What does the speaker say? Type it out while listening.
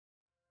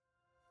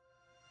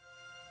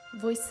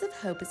Voices of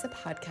Hope is a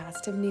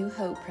podcast of New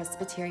Hope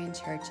Presbyterian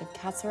Church of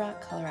Castle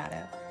Rock,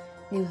 Colorado.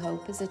 New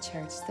Hope is a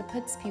church that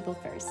puts people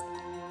first.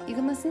 You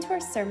can listen to our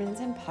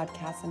sermons and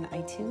podcasts on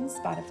iTunes,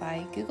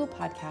 Spotify, Google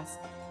Podcasts,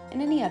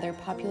 and any other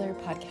popular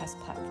podcast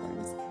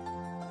platforms.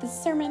 This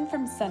sermon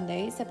from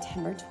Sunday,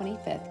 September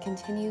 25th,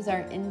 continues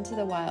our Into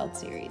the Wild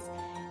series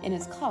and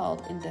is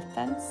called In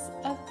Defense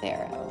of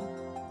Pharaoh.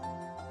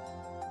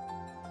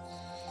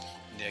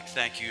 Nick,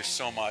 thank you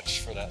so much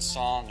for that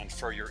song and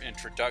for your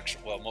introduction,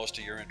 well, most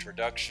of your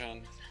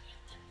introduction.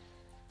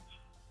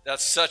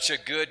 That's such a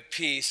good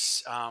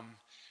piece.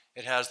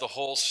 It has the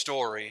whole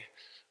story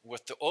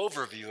with the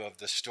overview of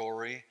the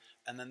story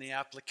and then the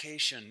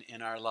application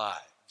in our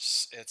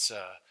lives. It's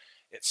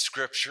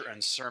scripture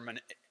and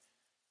sermon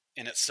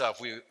in itself.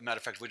 Matter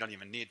of fact, we don't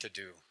even need to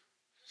do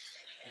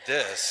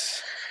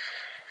this,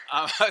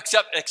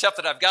 except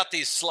that I've got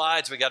these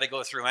slides we got to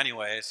go through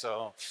anyway,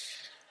 so...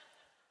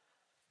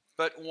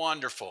 But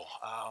wonderful,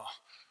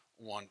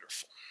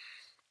 wonderful.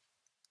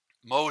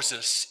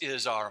 Moses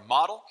is our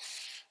model.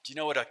 Do you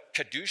know what a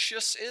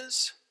caduceus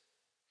is?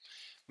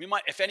 There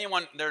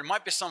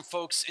might be some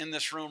folks in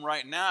this room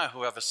right now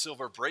who have a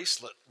silver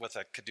bracelet with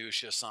a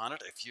caduceus on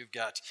it. If you've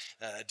got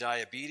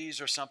diabetes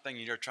or something,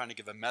 and you're trying to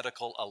give a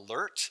medical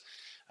alert,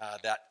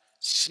 that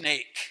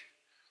snake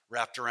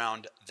wrapped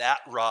around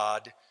that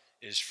rod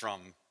is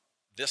from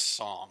this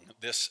song,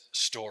 this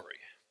story.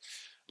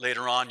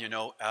 Later on,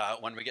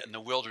 when we get in the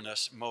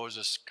wilderness,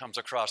 Moses comes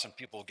across and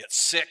people get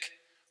sick,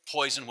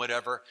 poison,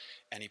 whatever,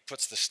 and he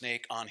puts the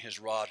snake on his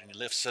rod and he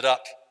lifts it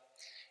up.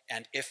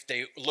 And if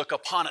they look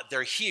upon it,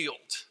 they're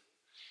healed.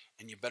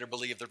 And you better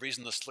believe the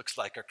reason this looks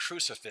like a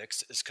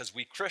crucifix is because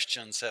we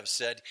Christians have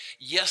said,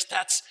 yes,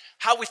 that's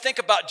how we think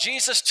about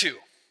Jesus too.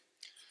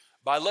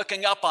 By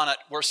looking up on it,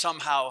 we're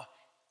somehow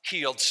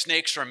healed.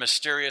 Snakes are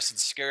mysterious and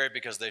scary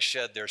because they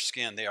shed their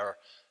skin.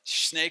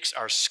 Snakes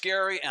are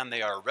scary and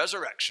they are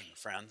resurrection,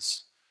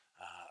 friends.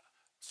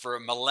 For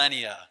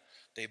millennia,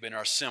 they've been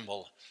our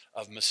symbol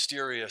of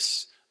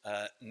mysterious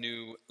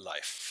new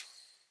life.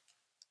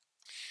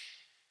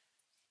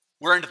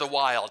 We're into the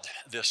wild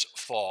this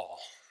fall.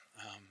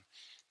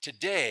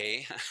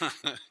 Today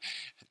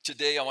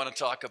I want to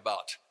talk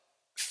about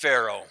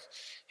Pharaoh.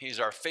 He's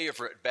our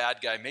favorite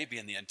bad guy, maybe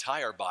in the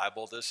entire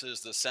Bible. This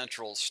is the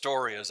central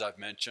story, as I've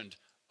mentioned,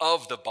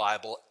 of the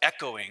Bible,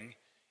 echoing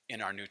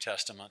in our New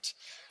Testament.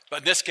 But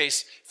in this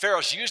case,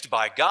 Pharaoh's used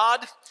by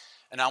God,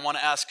 and I want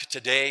to ask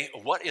today,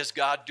 what is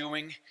God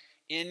doing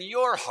in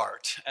your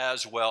heart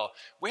as well?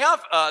 We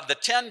have the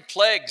 10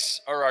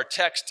 plagues are our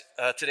text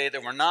today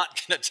that we're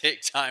not going to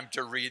take time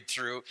to read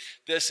through.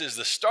 This is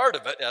the start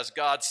of it, as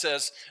God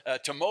says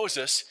to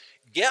Moses,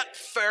 get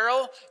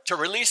Pharaoh to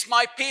release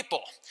my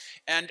people.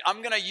 And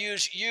I'm going to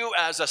use you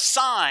as a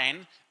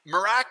sign,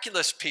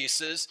 miraculous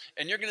pieces,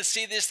 and you're going to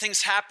see these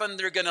things happen.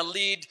 They're going to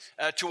lead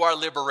to our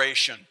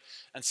liberation.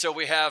 And so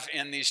we have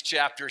in these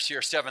chapters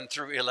here, 7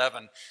 through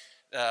 11,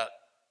 the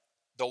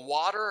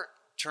water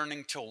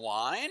turning to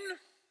wine.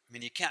 I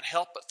mean, you can't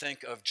help but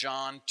think of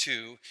John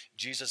 2,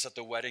 Jesus at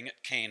the wedding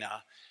at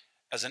Cana,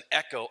 as an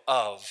echo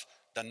of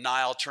the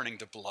Nile turning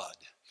to blood.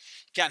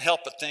 You can't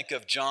help but think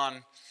of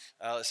John,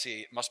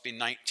 it must be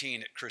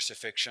 19 at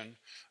crucifixion,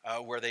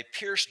 where they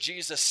pierced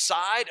Jesus'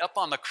 side up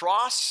on the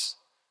cross,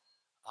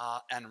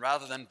 and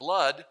rather than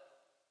blood,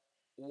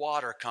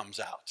 water comes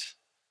out.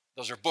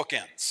 Those are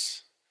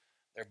bookends.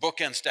 They're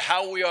bookends to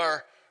how we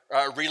are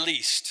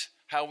released,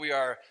 how we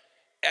are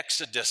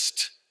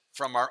exodused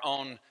from our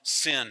own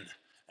sin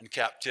and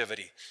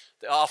captivity.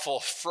 The awful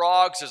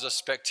frogs is a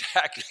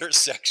spectacular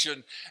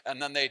section,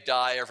 and then they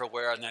die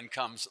everywhere, and then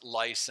comes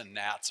lice and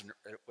gnats and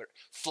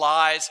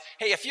flies.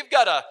 Hey, if you've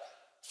got a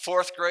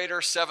 4th grade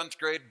or 7th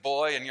grade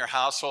boy in your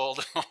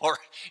household or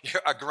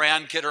you're a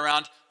grandkid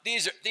around,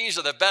 these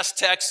are the best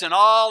texts in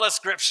all of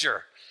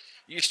Scripture.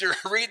 You should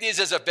read these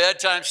as a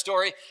bedtime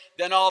story.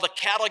 Then all the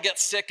cattle get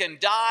sick and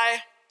die.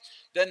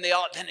 Then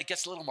it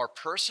gets a little more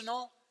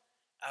personal.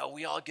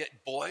 We all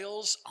get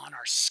boils on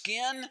our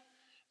skin.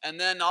 And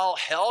then all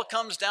hell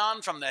comes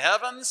down from the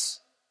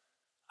heavens.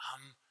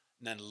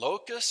 And then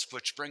locusts,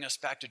 which bring us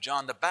back to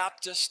John the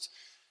Baptist.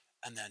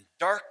 And then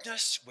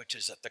darkness, which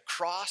is at the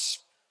cross,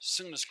 as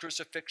soon as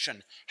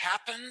crucifixion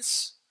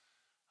happens.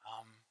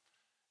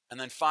 And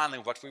then finally,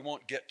 what we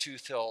won't get to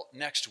till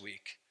next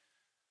week,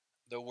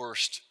 the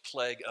worst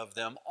plague of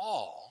them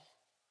all,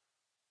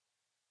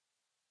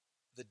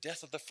 the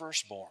death of the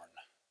firstborn.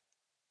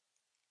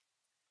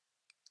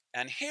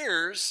 And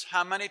here's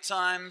how many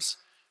times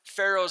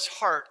Pharaoh's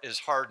heart is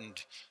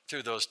hardened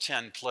through those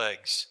 10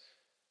 plagues.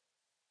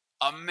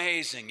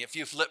 Amazing. If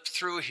you flip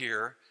through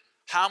here,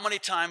 how many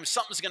times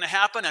something's going to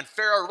happen and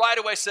Pharaoh right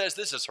away says,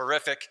 this is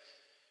horrific.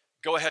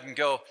 Go ahead and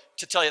go.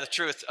 To tell you the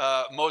truth,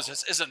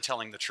 Moses isn't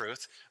telling the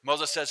truth.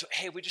 Moses says,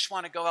 hey, we just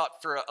want to go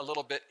out for a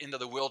little bit into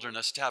the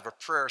wilderness to have a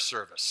prayer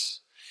service.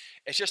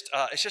 It's just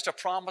a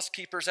Promise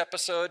Keepers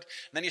episode.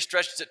 And then he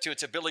stretches it to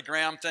it's a Billy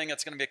Graham thing.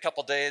 It's going to be a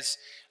couple days.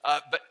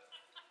 But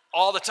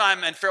all the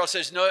time, and Pharaoh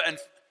says no, and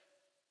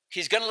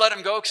he's going to let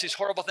him go because these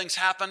horrible things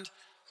happened.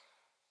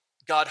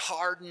 God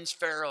hardens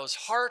Pharaoh's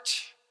heart.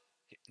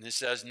 And he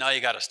says, no, you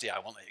got to stay. I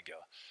won't let you go.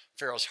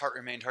 Pharaoh's heart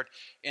remained hard.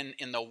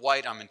 In the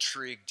white, I'm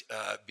intrigued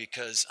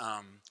because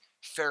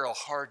Pharaoh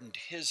hardened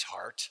his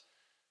heart.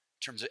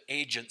 In terms of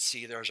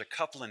agency, there's a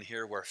couple in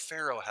here where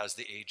Pharaoh has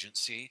the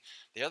agency.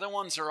 The other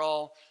ones are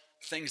all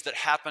things that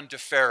happen to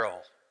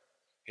Pharaoh.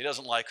 He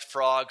doesn't like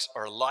frogs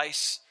or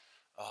lice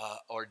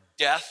or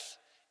death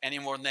any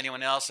more than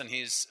anyone else, and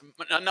he's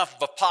enough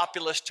of a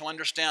populist to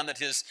understand that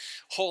his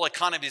whole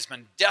economy has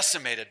been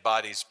decimated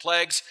by these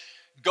plagues.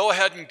 Go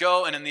ahead and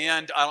go, and in the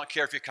end, I don't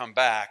care if you come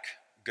back,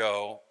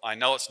 go. I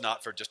know it's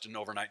not for just an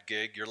overnight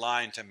gig. You're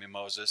lying to me,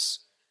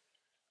 Moses.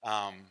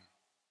 And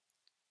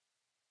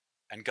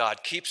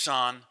God keeps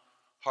on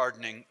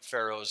hardening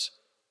Pharaoh's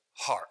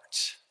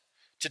heart.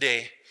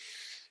 Today,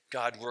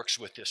 God works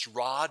with this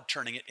rod,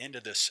 turning it into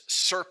this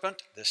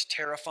serpent, this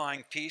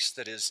terrifying piece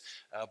that is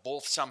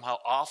both somehow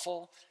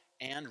awful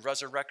and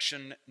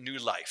resurrection, new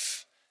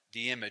life,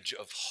 the image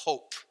of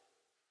hope.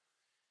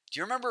 Do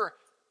you remember,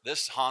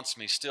 this haunts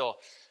me still,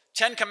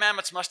 10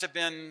 Commandments must have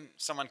been,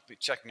 someone can be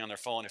checking on their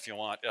phone if you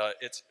want,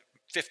 it's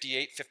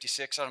 58,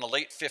 56, I don't know,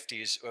 late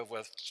 50s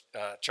with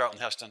Charlton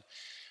Heston.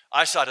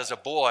 I saw it as a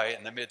boy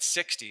in the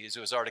mid-60s.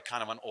 It was already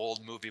kind of an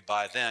old movie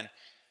by then.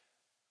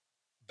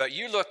 But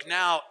you look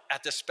now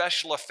at the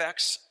special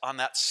effects on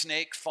that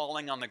snake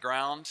falling on the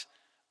ground,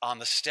 on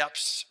the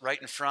steps right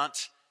in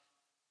front.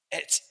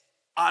 It's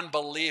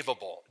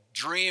unbelievable.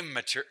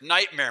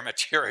 Nightmare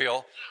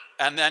material.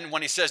 And then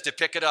when he says to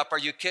pick it up, are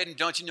you kidding?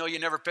 Don't you know you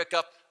never pick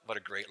up? What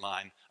a great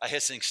line. A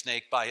hissing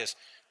snake by his,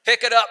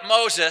 pick it up,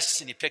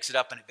 Moses. And he picks it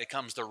up and it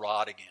becomes the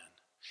rod again.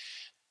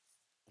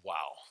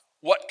 Wow.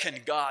 What can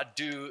God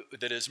do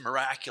that is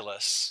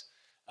miraculous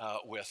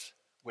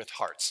with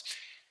hearts?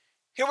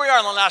 Here we are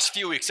in the last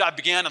few weeks. I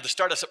began at the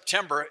start of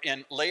September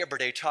in Labor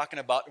Day talking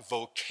about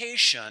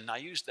vocation. I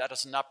used that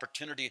as an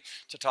opportunity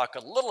to talk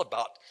a little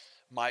about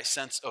my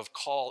sense of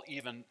call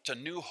even to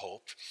New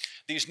Hope.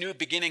 These new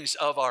beginnings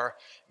of our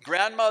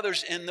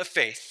grandmothers in the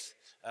faith,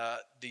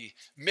 the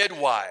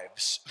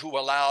midwives who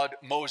allowed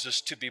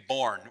Moses to be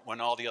born when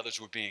all the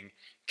others were being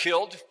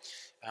killed.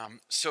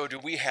 So do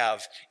we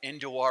have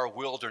into our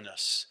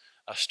wilderness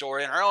a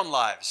story in our own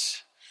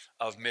lives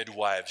of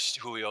midwives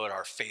who we owe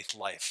our faith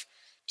life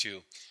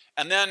to.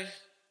 And then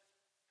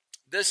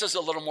this is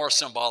a little more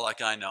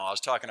symbolic, I know. I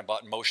was talking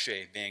about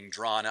Moshe being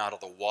drawn out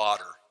of the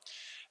water,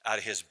 out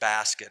of his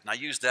basket. And I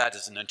use that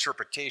as an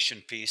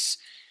interpretation piece.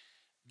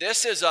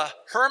 This is a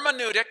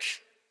hermeneutic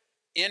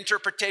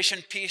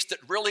interpretation piece that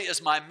really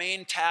is my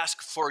main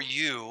task for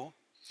you.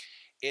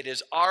 It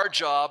is our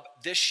job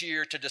this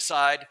year to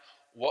decide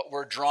what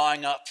we're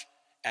drawing up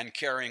and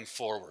carrying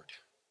forward.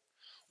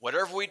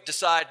 Whatever we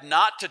decide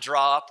not to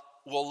draw up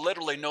will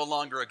literally no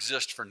longer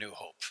exist for New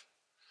Hope.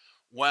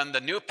 When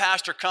the new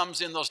pastor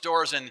comes in those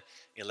doors in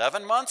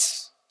 11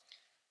 months,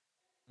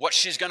 what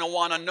she's going to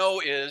want to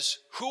know is,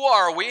 who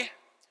are we?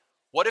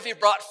 What have you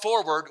brought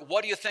forward?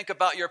 What do you think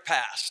about your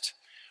past?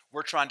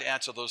 We're trying to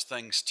answer those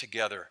things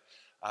together.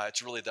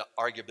 It's really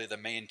arguably the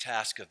main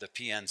task of the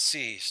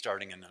PNC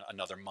starting in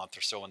another month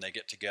or so when they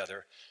get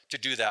together to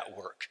do that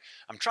work.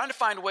 I'm trying to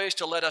find ways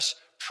to let us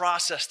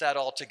process that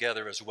all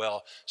together as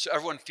well so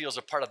everyone feels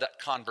a part of that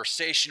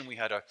conversation. We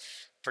had a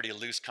pretty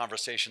loose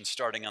conversation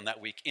starting on that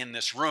week in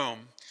this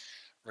room.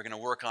 We're going to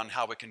work on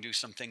how we can do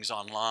some things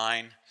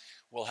online.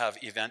 We'll have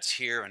events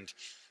here and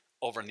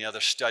over in the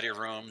other study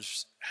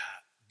rooms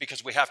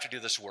because we have to do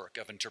this work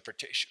of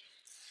interpretation.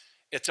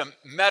 It's a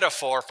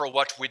metaphor for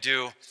what we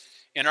do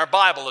in our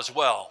Bible as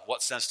well,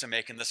 what sense to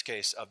make in this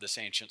case of this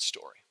ancient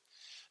story.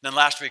 Then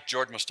last week,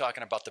 Jordan was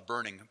talking about the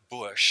burning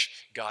bush,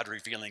 God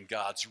revealing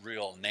God's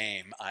real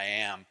name, I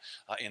am,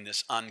 in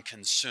this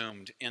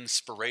unconsumed,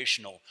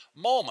 inspirational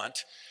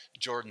moment.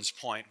 Jordan's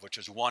point, which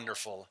is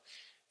wonderful,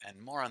 and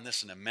more on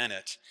this in a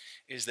minute,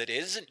 is that it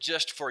isn't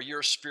just for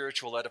your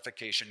spiritual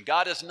edification.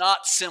 God is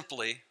not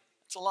simply,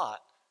 it's a lot,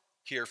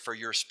 here for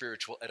your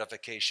spiritual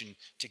edification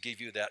to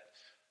give you that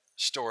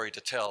story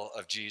to tell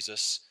of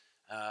Jesus.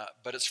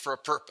 But it's for a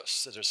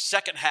purpose. There's a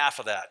second half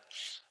of that.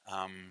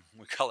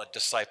 We call it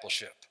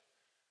discipleship.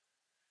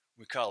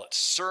 We call it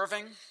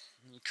serving.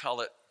 We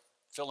call it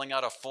filling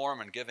out a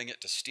form and giving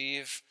it to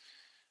Steve.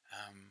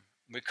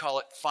 We call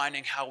it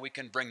finding how we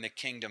can bring the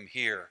kingdom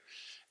here.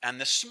 And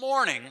this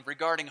morning,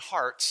 regarding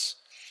hearts,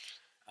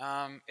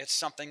 it's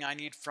something I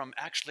need from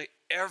actually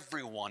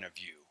every one of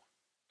you.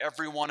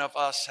 Every one of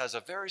us has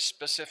a very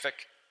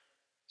specific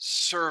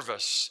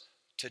service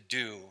to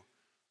do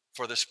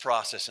for this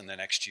process in the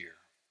next year.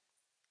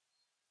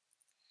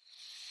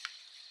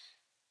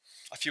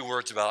 A few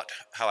words about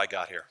how I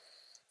got here,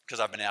 because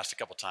I've been asked a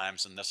couple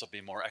times, and this will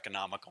be more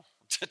economical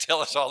to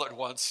tell us all at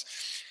once.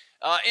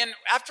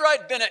 After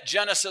I'd been at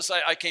Genesis,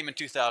 I came in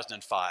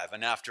 2005,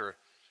 and after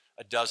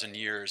a dozen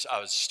years,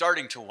 I was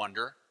starting to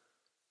wonder,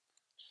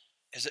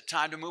 is it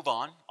time to move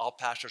on? All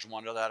pastors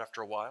wonder that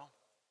after a while.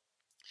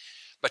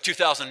 By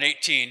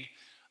 2018,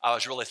 I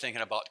was really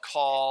thinking about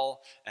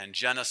call and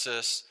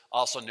Genesis.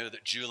 Also knew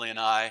that Julie and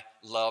I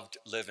loved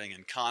living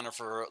in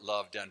Conifer,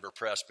 loved Denver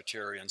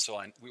Presbyterian, so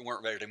we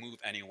weren't ready to move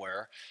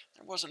anywhere.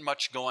 There wasn't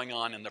much going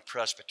on in the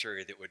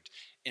presbytery that would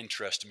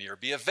interest me or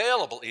be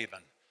available even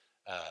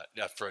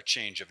for a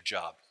change of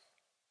job.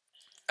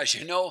 As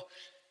you know,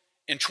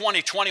 in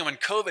 2020, when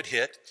COVID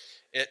hit,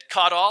 it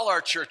caught all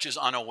our churches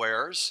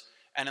unawares,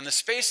 and in the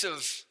space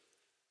of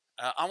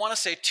I want to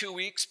say 2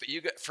 weeks,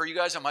 but for you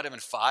guys, it might have been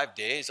 5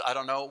 days. I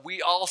don't know.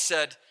 We all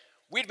said,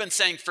 we'd been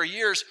saying for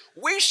years,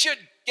 we should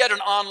get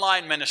an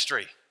online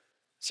ministry.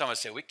 Some would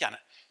say, we can't.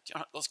 You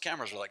know, those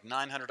cameras are like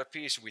 $900 a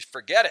piece. We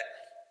forget it.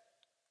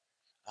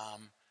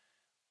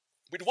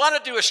 We'd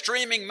want to do a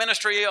streaming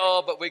ministry,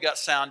 but we got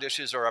sound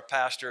issues or our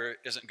pastor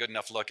isn't good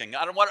enough looking.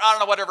 I don't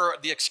know, whatever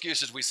the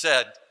excuses we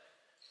said.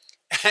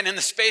 And in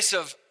the space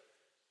of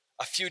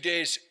a few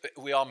days,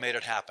 we all made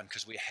it happen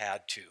because we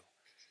had to.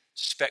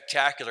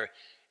 Spectacular.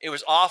 It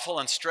was awful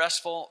and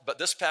stressful, but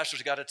this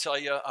pastor's got to tell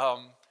you,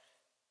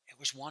 it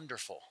was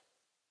wonderful.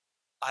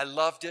 I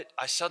loved it.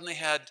 I suddenly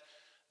had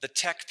the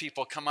tech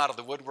people come out of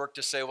the woodwork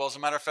to say, well, as a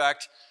matter of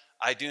fact,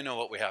 I do know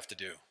what we have to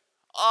do.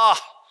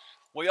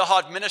 We all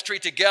had ministry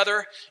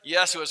together.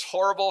 Yes, it was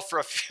horrible for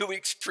a few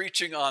weeks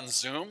preaching on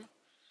Zoom,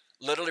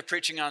 literally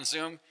preaching on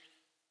Zoom.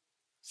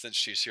 Since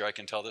she's here, I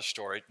can tell this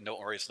story. Don't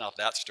worry, it's not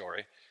that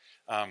story.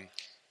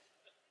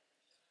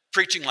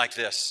 Preaching like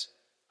this.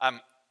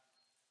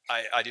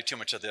 I do too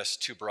much of this,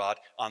 too broad.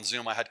 On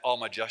Zoom, I had all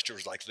my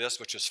gestures like this,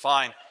 which is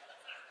fine.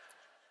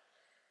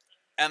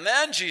 And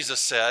then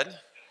Jesus said,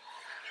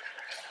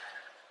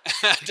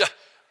 and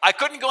I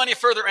couldn't go any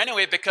further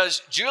anyway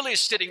because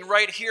Julie's sitting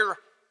right here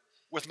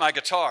with my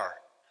guitar.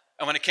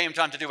 And when it came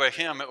time to do a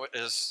hymn, it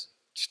was,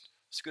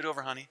 scoot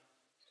over, honey.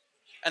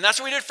 And that's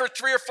what we did for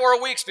 3 or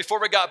 4 weeks before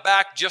we got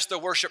back, just the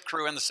worship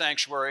crew in the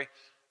sanctuary,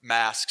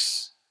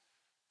 masks,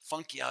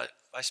 funky.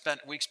 I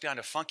spent weeks behind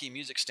a funky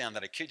music stand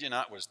that I kid you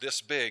not was this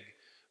big,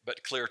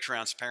 but clear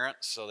transparent,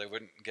 so they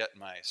wouldn't get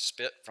my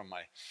spit from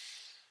my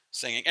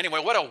singing. Anyway,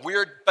 what a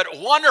weird but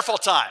wonderful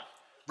time.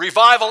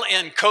 Revival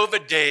in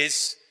COVID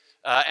days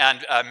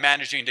and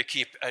managing to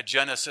keep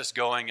Genesis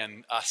going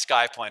and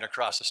Sky Point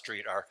across the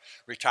street, our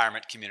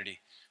retirement community,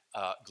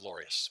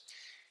 glorious.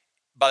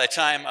 By the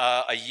time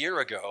a year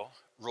ago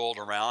rolled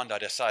around, I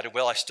decided,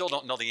 well, I still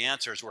don't know the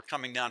answers. We're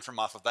coming down from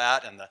off of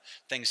that, and the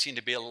things seem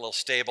to be a little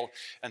stable.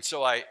 And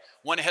so I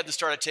went ahead and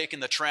started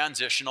taking the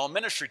transitional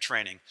ministry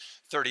training,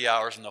 30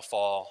 hours in the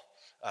fall,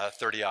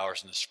 30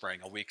 hours in the spring,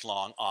 a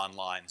week-long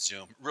online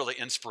Zoom. Really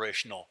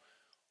inspirational,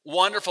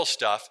 wonderful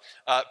stuff.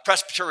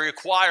 Presbytery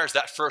requires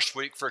that first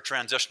week for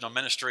transitional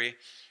ministry,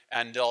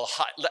 and they'll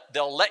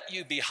let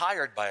you be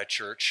hired by a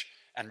church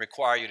and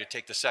require you to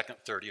take the second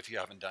 30 if you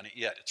haven't done it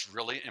yet. It's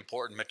really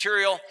important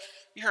material.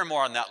 You hear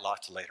more on that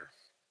lots later.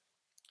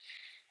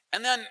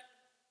 And then,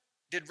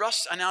 did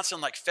Russ announce in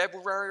like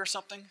February or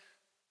something?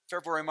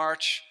 February,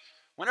 March?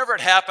 Whenever it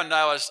happened,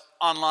 I was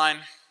online.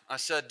 I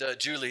said,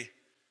 Julie,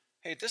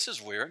 hey, this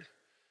is weird.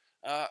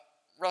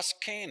 Russ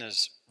Kane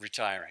is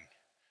retiring.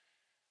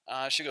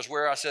 She goes,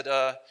 where? I said,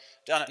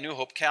 down at New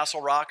Hope, Castle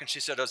Rock. And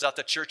she said, is that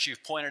the church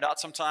you've pointed out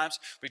sometimes?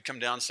 We'd come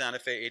down Santa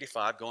Fe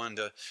 85, going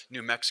to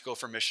New Mexico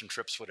for mission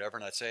trips, whatever.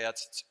 And I'd say,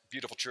 it's a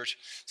beautiful church,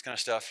 this kind of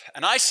stuff.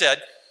 And I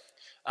said,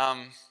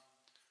 but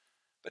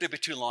it'd be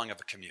too long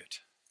of a commute.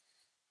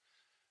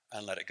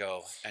 And let it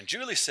go. And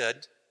Julie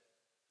said,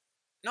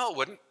 no, it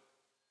wouldn't.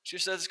 She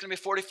said, it's going to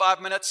be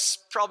 45 minutes,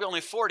 probably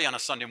only 40 on a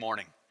Sunday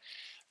morning.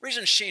 The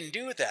reason she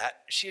knew that,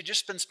 she had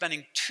just been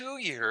spending 2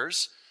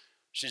 years,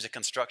 she's a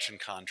construction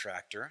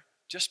contractor,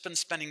 just been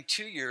spending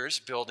 2 years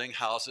building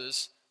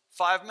houses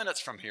 5 minutes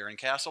from here in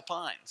Castle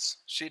Pines.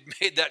 She'd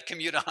made that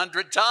commute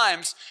 100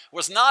 times,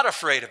 was not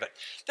afraid of it.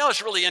 That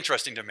was really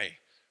interesting to me.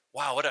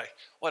 Wow,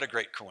 what a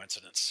great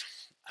coincidence.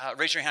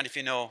 Raise your hand if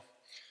you know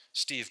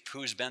Steve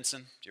Poos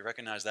Benson. Do you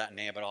recognize that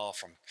name at all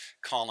from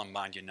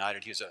Columbine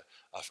United? He's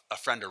a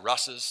friend of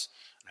Russ's,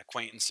 an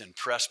acquaintance in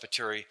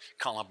Presbytery.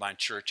 Columbine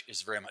Church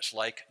is very much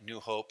like New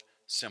Hope,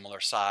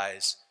 similar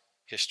size,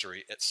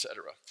 history,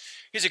 etc.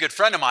 He's a good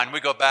friend of mine. We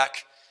go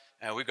back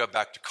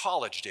to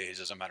college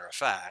days, as a matter of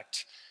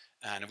fact,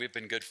 and we've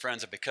been good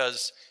friends. And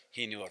because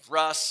he knew of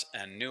Russ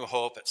and New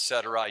Hope,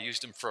 etc., I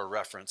used him for a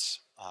reference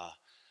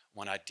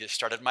when I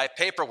started my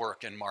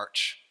paperwork in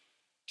March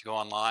to go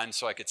online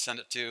so I could send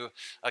it to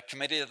a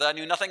committee that I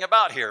knew nothing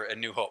about here in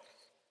New Hope.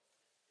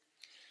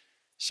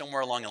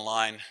 Somewhere along the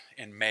line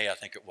in May, I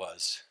think it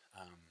was,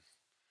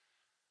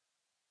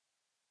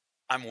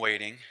 I'm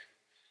waiting.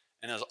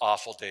 In those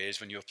awful days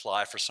when you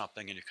apply for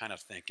something and you're kind of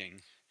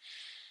thinking.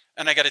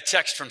 And I got a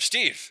text from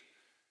Steve.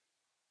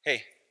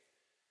 Hey,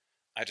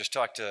 I just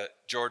talked to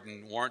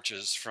Jordan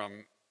Warnches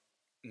from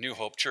New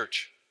Hope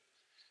Church.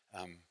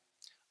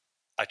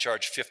 I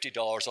charge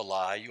 $50 a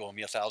lie. You owe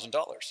me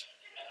 $1,000.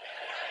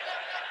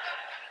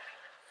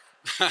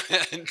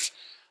 And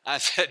I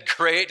said,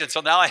 great. And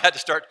so now I had to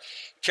start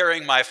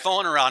carrying my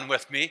phone around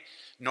with me.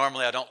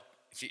 Normally I don't,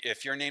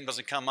 if your name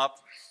doesn't come up,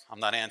 I'm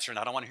not answering.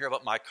 I don't want to hear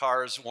about my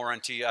car's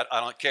warranty. I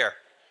don't care.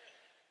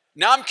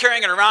 Now I'm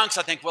carrying it around because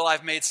I think, well,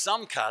 I've made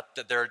some cut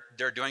that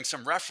they're doing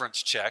some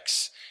reference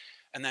checks.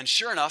 And then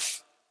sure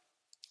enough,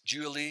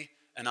 Julie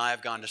and I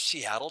have gone to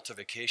Seattle to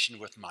vacation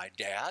with my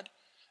dad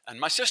and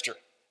my sister.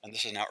 And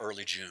this is now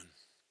early June.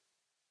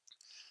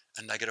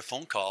 And I get a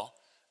phone call,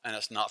 and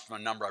it's not from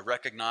a number I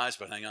recognize,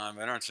 but hang on,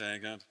 I don't say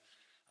good.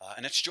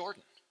 And it's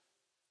Jordan.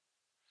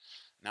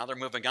 Now they're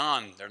moving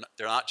on.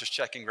 They're not just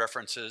checking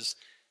references.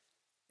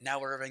 Now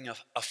we're having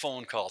a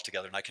phone call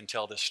together, and I can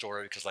tell this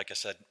story because, like I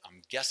said,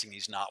 I'm guessing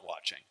he's not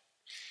watching.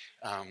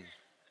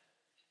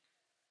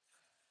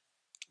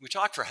 We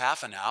talked for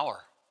half an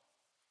hour.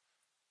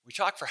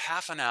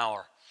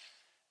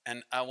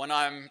 And when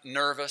I'm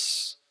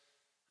nervous,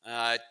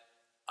 and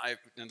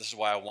this is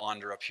why I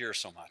wander up here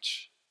so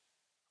much.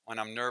 When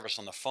I'm nervous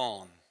on the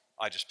phone,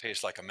 I just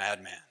pace like a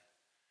madman.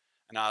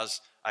 And I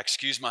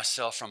excused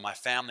myself from my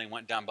family,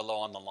 went down below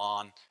on the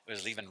lawn. It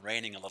was even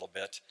raining a little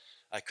bit.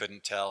 I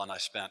couldn't tell, and I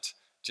spent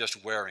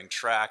just wearing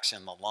tracks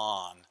in the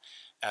lawn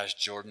as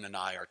Jordan and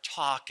I are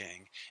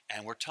talking,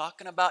 and we're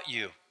talking about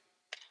you.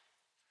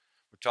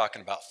 We're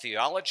talking about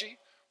theology.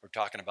 We're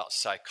talking about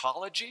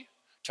psychology.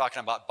 Talking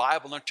about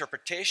Bible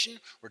interpretation.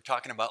 We're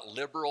talking about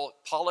liberal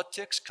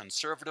politics,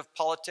 conservative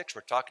politics.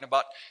 We're talking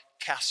about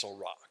Castle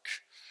Rock.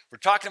 We're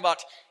talking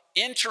about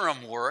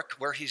interim work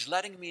where he's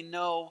letting me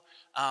know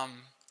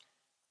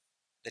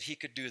that he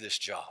could do this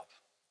job.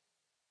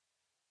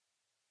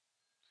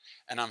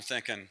 And I'm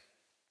thinking,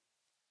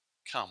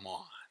 come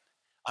on.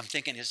 I'm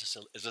thinking, is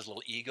this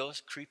little ego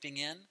creeping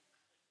in?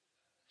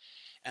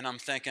 And I'm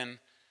thinking,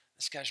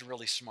 this guy's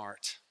really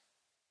smart.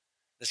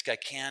 This guy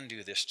can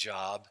do this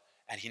job,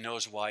 and he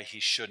knows why he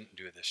shouldn't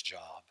do this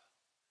job.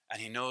 And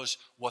he knows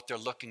what they're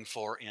looking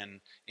for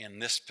in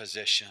this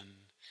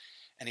position.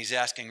 And he's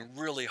asking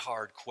really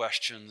hard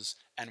questions,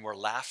 and we're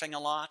laughing a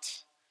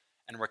lot,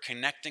 and we're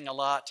connecting a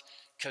lot,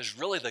 because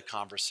really the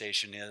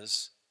conversation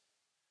is,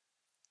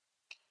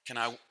 can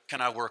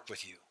I work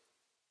with you?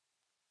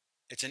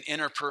 It's an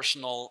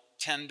interpersonal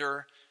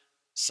tender,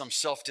 some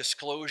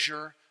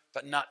self-disclosure,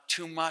 but not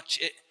too much.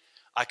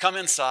 I come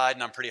inside,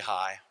 and I'm pretty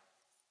high.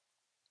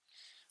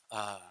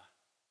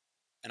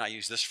 And I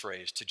use this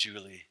phrase to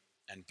Julie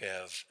and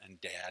Bev and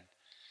Dad.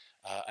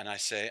 And I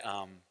say,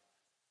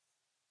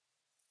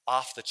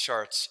 off the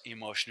charts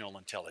emotional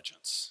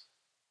intelligence.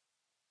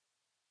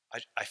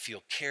 I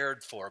feel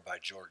cared for by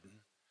Jordan.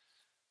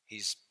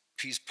 He's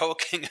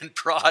poking and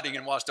prodding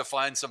and wants to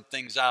find some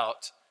things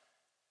out.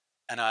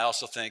 And I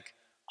also think,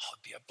 oh,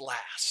 it'd be a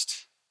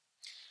blast.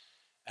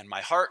 And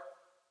my heart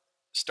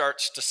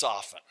starts to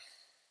soften.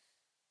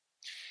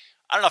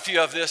 I don't know if you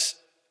have this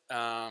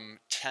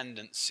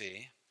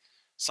tendency.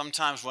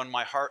 Sometimes when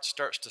my heart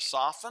starts to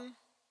soften,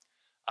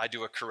 I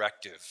do a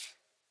corrective.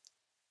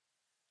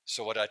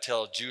 So what I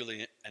tell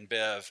Julie and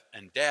Bev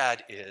and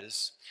Dad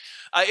is,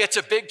 it's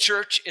a big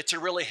church. It's a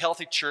really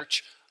healthy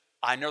church.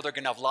 I know they're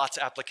going to have lots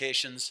of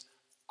applications.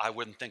 I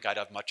wouldn't think I'd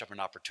have much of an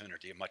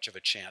opportunity, much of a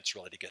chance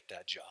really to get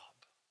that job.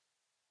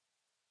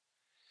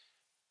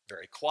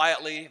 Very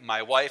quietly,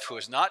 my wife, who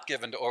is not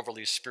given to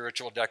overly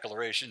spiritual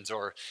declarations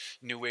or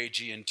new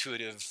agey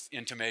intuitive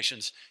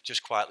intimations,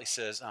 just quietly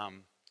says,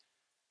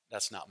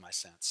 that's not my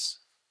sense.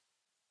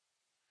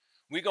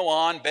 We go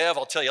on. Bev,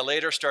 I'll tell you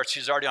later,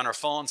 she's already on her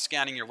phone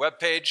scanning your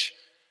webpage.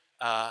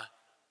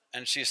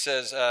 And she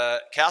says,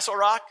 Castle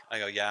Rock? I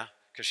go, yeah,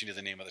 because she knew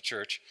the name of the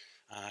church.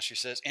 She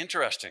says,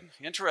 interesting.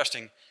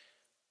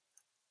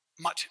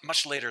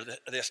 Much later,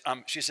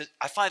 she said,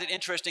 I find it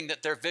interesting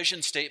that their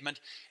vision statement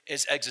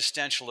is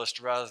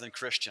existentialist rather than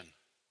Christian.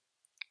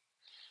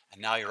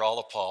 And now you're all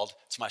appalled.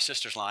 It's my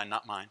sister's line,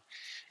 not mine.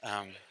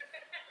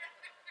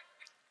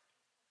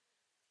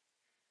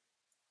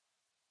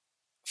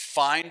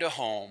 Find a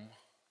home,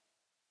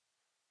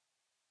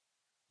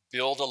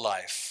 build a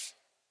life,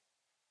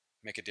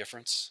 make a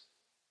difference.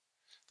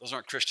 Those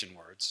aren't Christian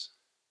words.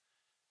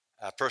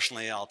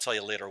 Personally, I'll tell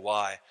you later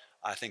why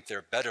I think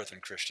they're better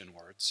than Christian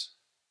words.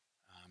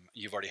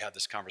 You've already had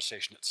this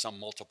conversation at some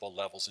multiple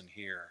levels in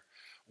here,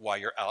 why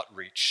your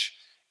outreach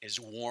is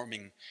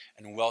warming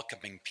and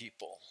welcoming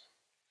people,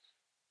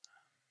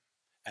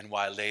 and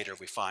why later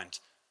we find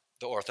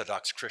the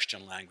Orthodox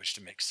Christian language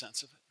to make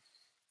sense of it.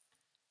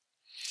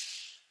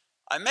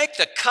 I make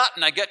the cut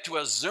and I get to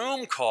a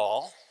Zoom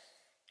call,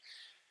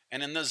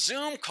 and in the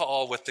Zoom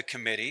call with the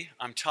committee,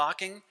 I'm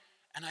talking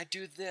and I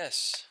do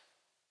this.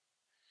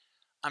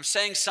 I'm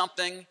saying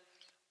something,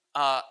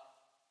 and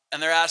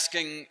they're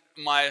asking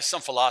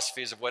some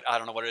philosophies of what, I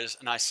don't know what it is,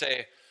 and I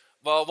say,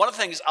 well, one of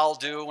the things I'll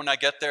do when I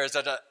get there is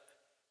that,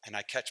 and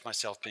I catch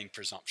myself being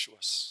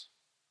presumptuous.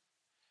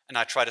 And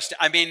I try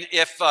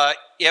to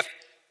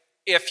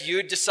if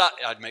you decide,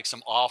 I'd make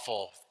some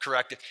awful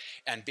corrective,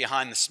 and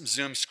behind the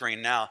Zoom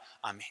screen now,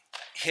 I'm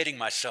hitting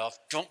myself,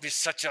 don't be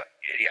such an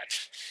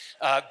idiot.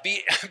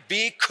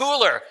 Be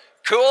cooler,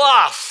 cool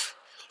off,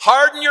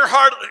 harden your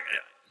heart.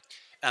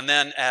 And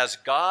then as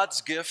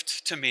God's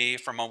gift to me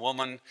from a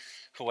woman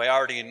who I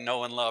already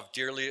know and love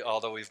dearly,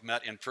 although we've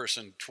met in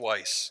person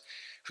twice,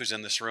 who's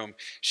in this room,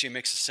 she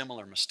makes a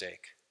similar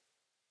mistake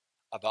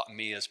about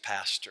me as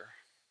pastor.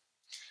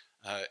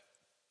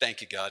 Thank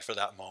you, God, for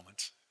that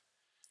moment.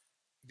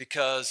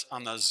 Because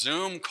on the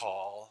Zoom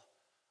call,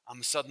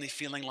 I'm suddenly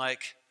feeling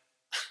like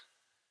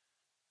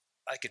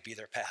I could be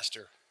their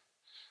pastor.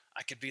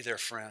 I could be their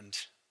friend.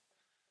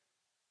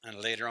 And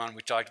later on,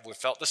 we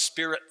felt the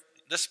Spirit.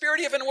 The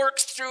Spirit even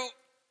works through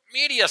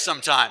media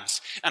sometimes.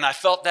 And I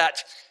felt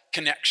that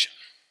connection.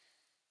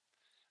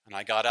 And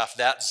I got off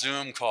that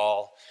Zoom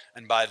call.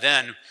 And by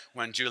then,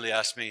 when Julie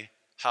asked me,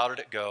 how did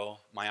it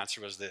go? My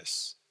answer was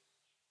this.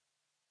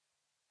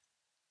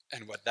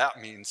 And what that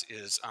means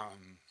is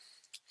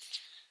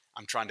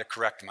I'm trying to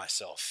correct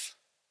myself.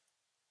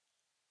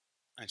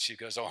 And she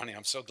goes, oh, honey,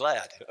 I'm so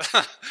glad.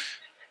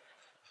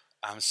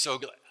 I'm so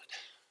glad.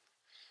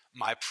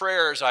 My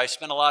prayers, I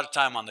spent a lot of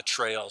time on the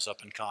trails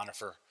up in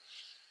Conifer.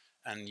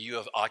 And you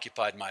have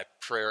occupied my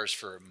prayers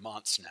for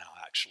months now,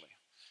 actually.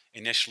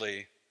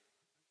 Initially,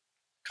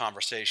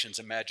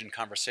 imagined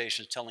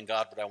conversations, telling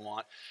God what I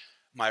want.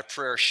 My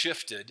prayer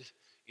shifted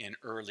in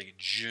early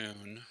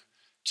June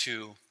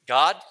to,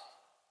 God,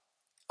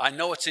 I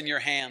know it's in your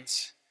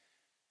hands,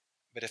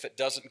 but if it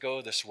doesn't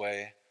go this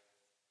way,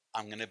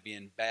 I'm going to be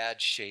in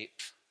bad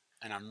shape,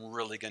 and I'm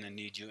really going to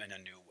need you in a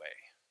new way.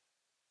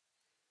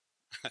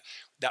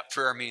 That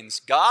prayer means,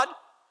 God,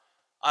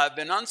 I've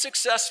been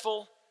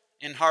unsuccessful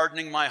in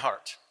hardening my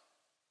heart.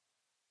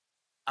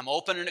 I'm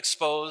open and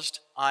exposed.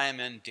 I am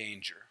in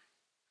danger.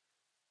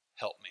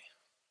 Help me.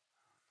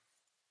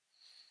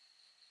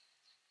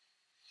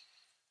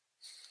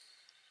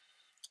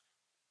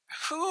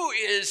 Who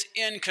is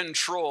in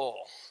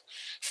control?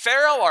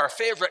 Pharaoh, our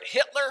favorite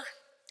Hitler,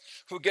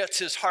 who gets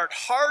his heart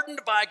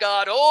hardened by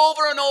God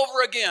over and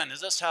over again.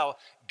 Is this how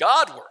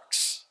God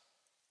works?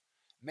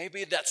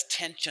 Maybe that's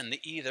tension, the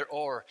either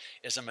or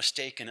is a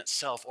mistake in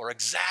itself, or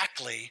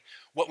exactly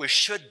what we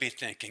should be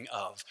thinking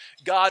of.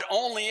 God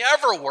only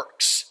ever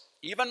works,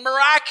 even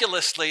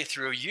miraculously,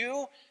 through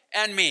you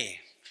and me,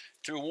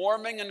 through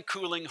warming and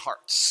cooling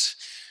hearts.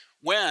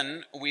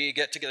 When we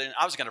get together, and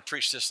I was going to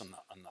preach this in the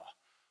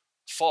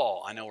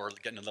fall. I know we're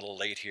getting a little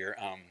late here.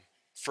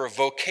 For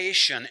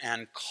vocation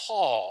and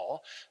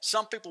call,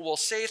 some people will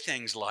say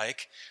things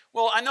like,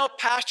 well, I know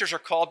pastors are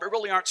called, but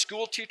really aren't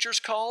school teachers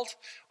called?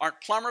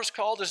 Aren't plumbers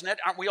called?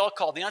 Aren't we all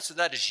called? The answer to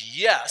that is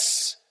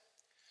yes.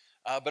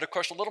 But of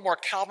course, a little more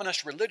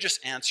Calvinist religious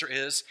answer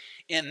is,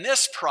 in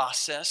this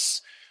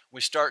process, we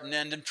start and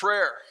end in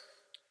prayer.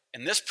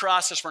 In this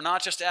process, we're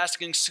not just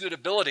asking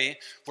suitability,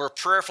 we're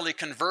prayerfully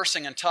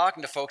conversing and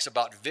talking to folks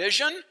about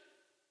vision,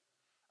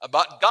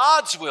 about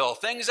God's will,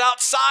 things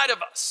outside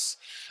of us,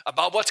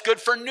 about what's good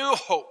for New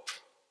Hope.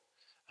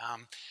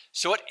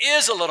 So it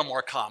is a little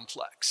more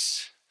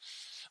complex.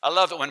 I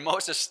love it when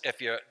Moses, if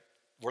you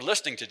were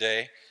listening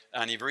today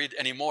and you read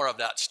any more of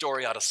that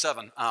story out of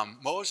 7,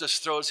 Moses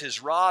throws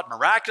his rod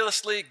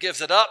miraculously,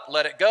 gives it up,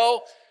 let it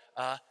go.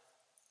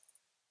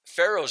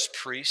 Pharaoh's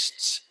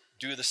priests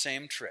do the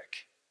same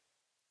trick.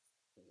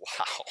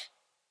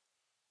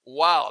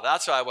 Wow,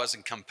 that's why I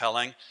wasn't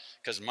compelling,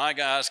 because my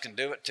guys can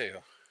do it too.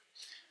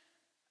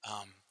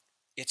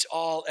 It's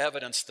all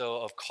evidence,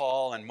 though, of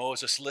call and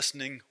Moses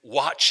listening,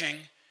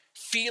 watching,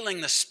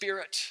 feeling the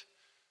Spirit.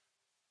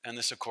 And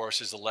this, of course,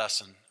 is the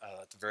lesson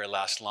at the very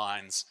last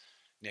lines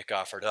Nick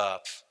offered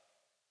up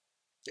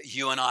that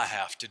you and I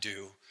have to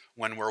do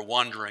when we're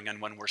wondering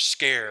and when we're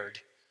scared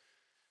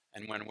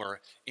and when we're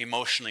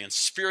emotionally and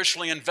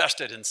spiritually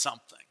invested in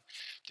something,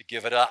 to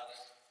give it up.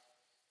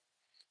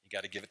 You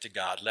got to give it to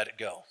God. Let it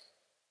go.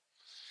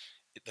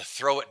 The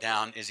throw it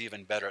down is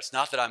even better. It's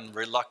not that I'm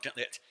reluctant.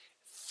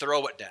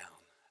 Throw it down.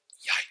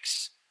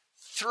 Yikes.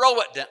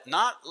 Throw it down.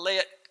 Not lay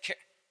it.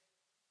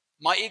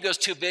 My ego's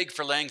too big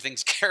for laying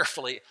things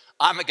carefully.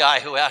 I'm a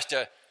guy who has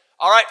to,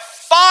 all right,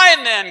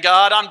 fine then,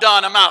 God, I'm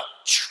done, I'm out.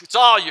 It's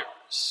all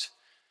yours.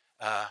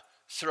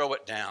 Throw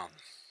it down.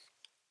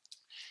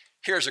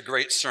 Here's a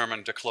great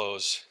sermon to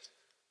close.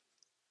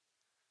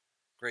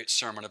 Great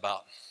sermon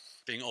about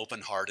being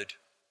open-hearted,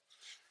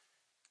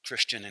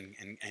 Christian,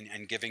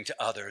 and giving to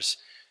others,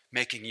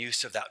 making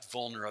use of that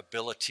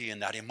vulnerability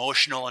and that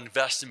emotional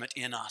investment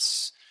in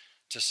us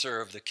to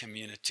serve the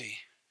community.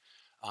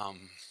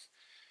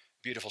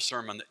 Beautiful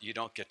sermon that you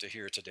don't get to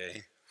hear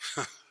today,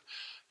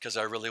 because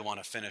I really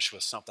want to finish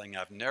with something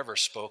I've never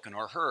spoken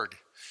or heard.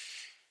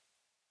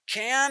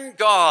 Can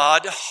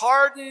God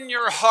harden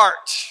your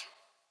heart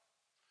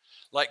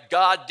like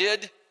God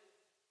did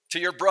to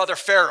your brother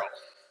Pharaoh?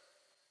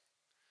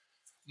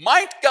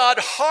 Might God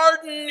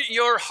harden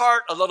your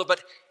heart a little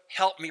bit?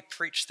 Help me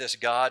preach this,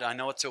 God. I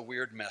know it's a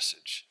weird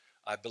message.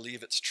 I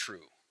believe it's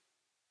true.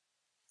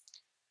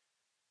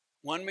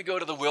 When we go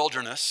to the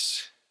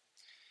wilderness,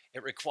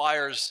 it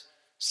requires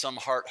some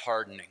heart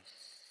hardening.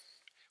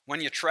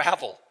 When you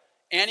travel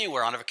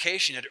anywhere on a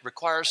vacation, it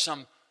requires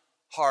some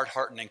heart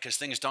hardening because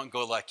things don't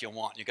go like you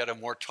want. You got to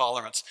have more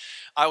tolerance.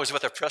 I was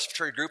with a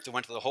Presbyterian group that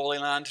went to the Holy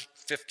Land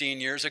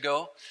 15 years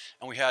ago,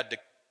 and we had the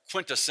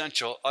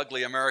quintessential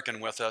ugly American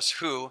with us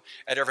who,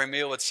 at every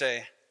meal, would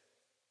say,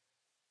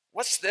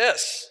 "What's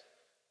this?"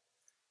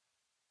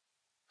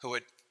 Who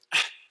would,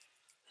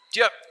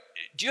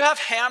 do you have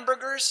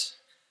hamburgers?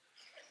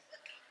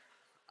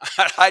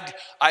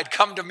 I'd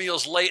come to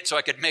meals late so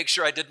I could make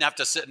sure I didn't have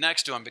to sit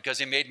next to him because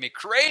he made me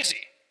crazy.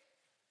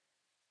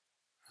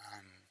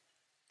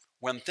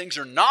 When things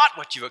are not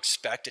what you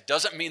expect, it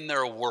doesn't mean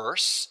they're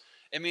worse.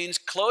 It means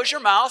close your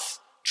mouth,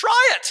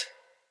 try it.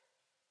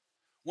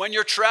 When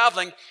you're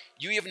traveling,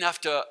 you even have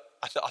to,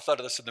 I thought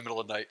of this in the middle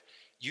of the night,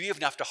 you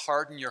even have to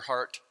harden your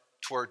heart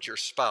towards your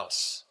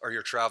spouse or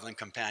your traveling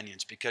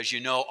companions because you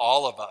know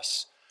all of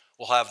us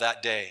will have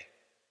that day.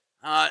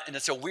 And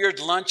it's a weird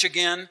lunch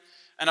again,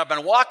 and I've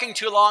been walking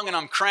too long and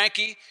I'm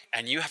cranky,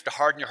 and you have to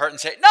harden your heart and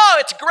say, no,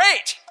 it's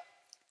great.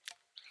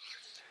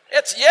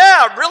 It's,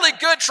 yeah, really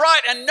good, try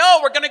it. And no,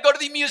 we're going to go to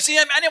the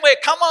museum anyway.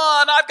 Come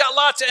on, I've got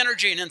lots of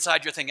energy. And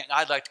inside you're thinking,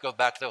 I'd like to go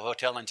back to the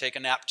hotel and take a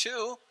nap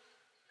too.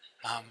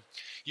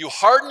 You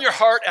harden your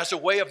heart as a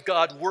way of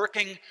God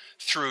working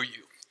through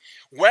you.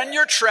 When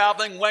you're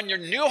traveling, when you're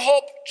New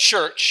Hope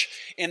Church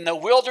in the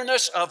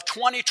wilderness of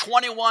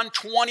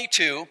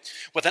 2021-22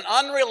 with an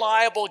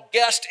unreliable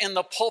guest in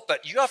the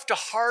pulpit, you have to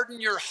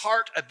harden your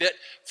heart a bit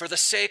for the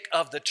sake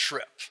of the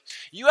trip.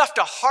 You have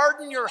to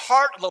harden your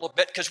heart a little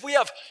bit because we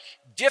have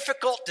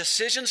difficult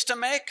decisions to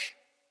make,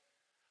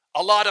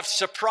 a lot of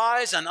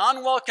surprise and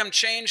unwelcome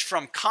change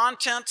from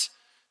content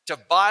to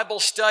Bible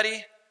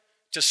study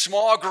to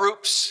small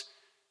groups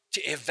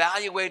to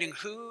evaluating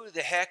who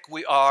the heck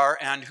we are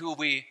and who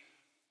we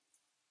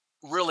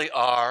really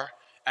are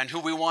and who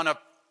we want to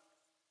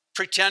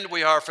pretend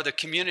we are for the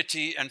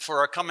community and for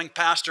our coming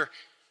pastor.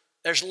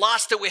 There's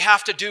lots that we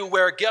have to do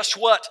where, guess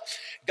what?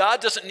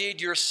 God doesn't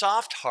need your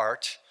soft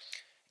heart.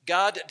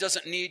 God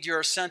doesn't need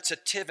your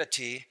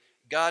sensitivity.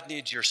 God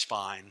needs your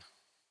spine.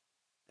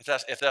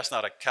 If that's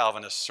not a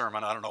Calvinist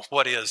sermon, I don't know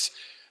what is.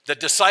 The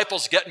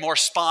disciples get more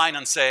spine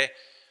and say,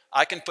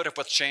 I can put up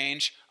with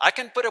change. I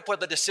can put up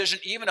with a decision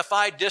even if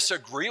I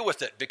disagree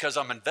with it because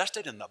I'm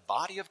invested in the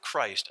body of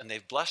Christ and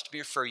they've blessed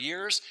me for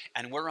years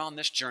and we're on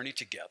this journey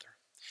together.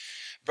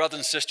 Brothers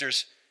and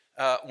sisters,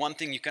 one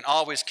thing you can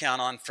always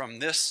count on from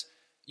this,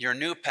 your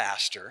new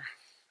pastor,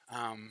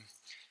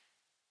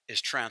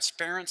 is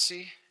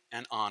transparency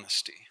and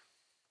honesty.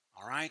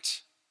 All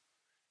right?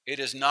 It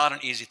is not an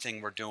easy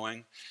thing we're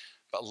doing,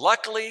 but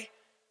luckily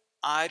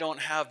I don't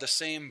have the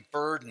same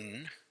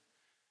burden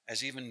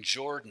as even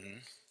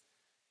Jordan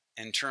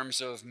in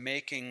terms of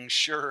making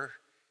sure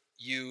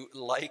you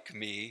like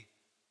me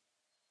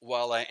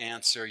while I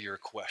answer your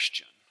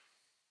question.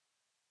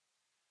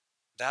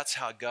 That's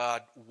how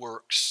God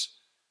works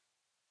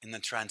in the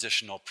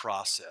transitional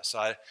process.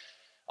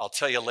 I'll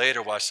tell you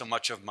later why so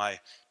much of my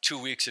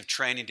 2 weeks of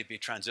training to be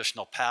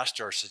transitional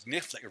pastor are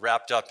significantly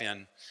wrapped up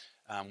in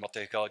what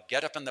they call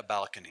get up in the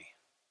balcony.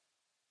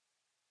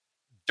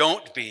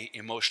 Don't be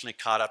emotionally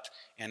caught up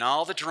in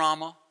all the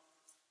drama,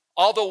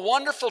 all the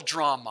wonderful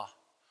drama,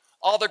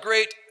 all the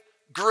great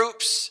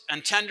groups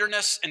and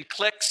tenderness and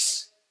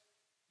cliques.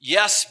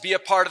 Yes, be a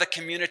part of the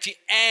community.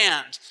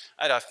 And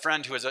I had a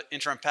friend who was an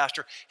interim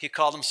pastor. He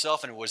called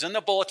himself, and it was in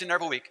the bulletin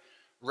every week,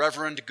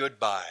 Reverend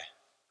Goodbye.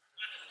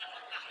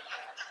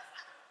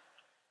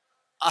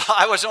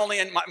 I was only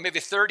in maybe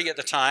 30 at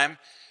the time,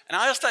 and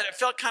I just thought it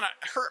felt kind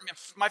of hurt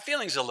my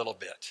feelings a little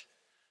bit.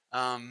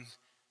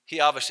 He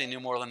obviously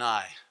knew more than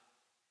I.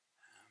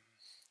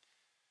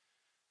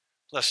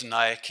 Listen,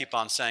 I keep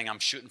on saying I'm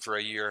shooting for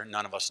a year.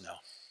 None of us know.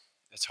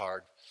 It's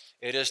hard.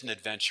 It is an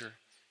adventure.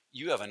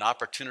 You have an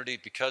opportunity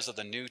because of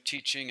the new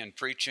teaching and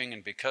preaching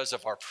and because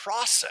of our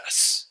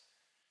process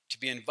to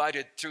be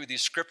invited through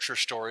these scripture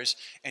stories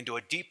into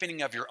a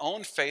deepening of your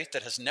own faith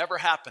that has never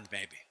happened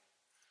maybe.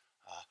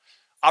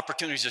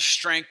 Opportunities to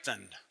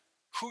strengthen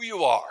who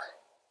you are,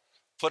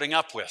 putting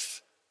up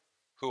with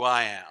who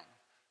I am.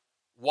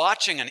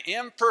 Watching an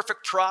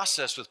imperfect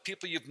process with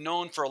people you've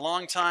known for a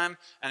long time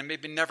and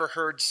maybe never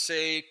heard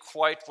say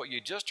quite what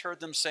you just heard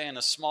them say in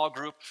a small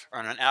group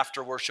or in an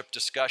after worship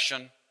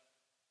discussion.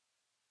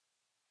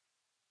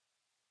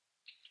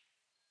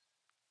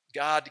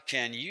 God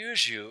can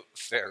use you,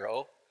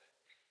 Pharaoh,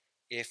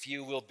 if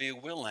you will be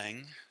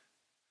willing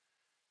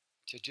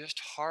to just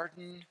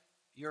harden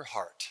your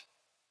heart.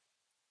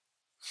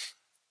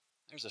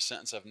 There's a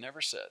sentence I've never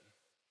said.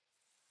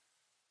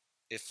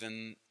 If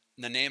in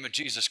the name of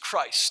Jesus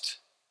Christ,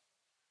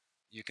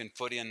 you can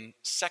put in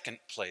second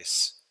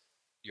place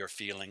your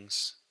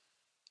feelings,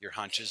 your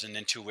hunches and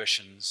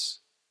intuitions,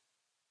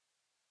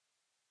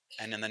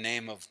 and in the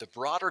name of the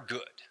broader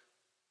good,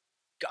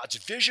 God's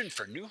vision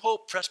for New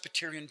Hope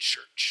Presbyterian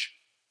Church,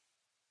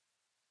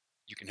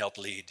 you can help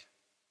lead.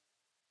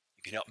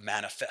 You can help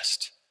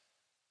manifest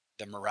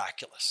the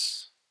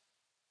miraculous.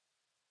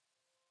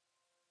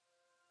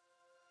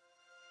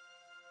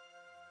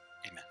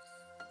 Amen.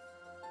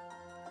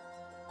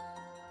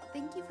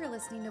 Thank you for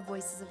listening to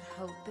Voices of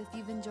Hope. If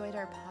you've enjoyed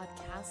our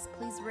podcast,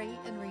 please rate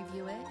and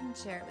review it and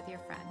share it with your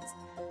friends.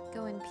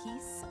 Go in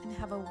peace and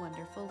have a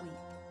wonderful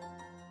week.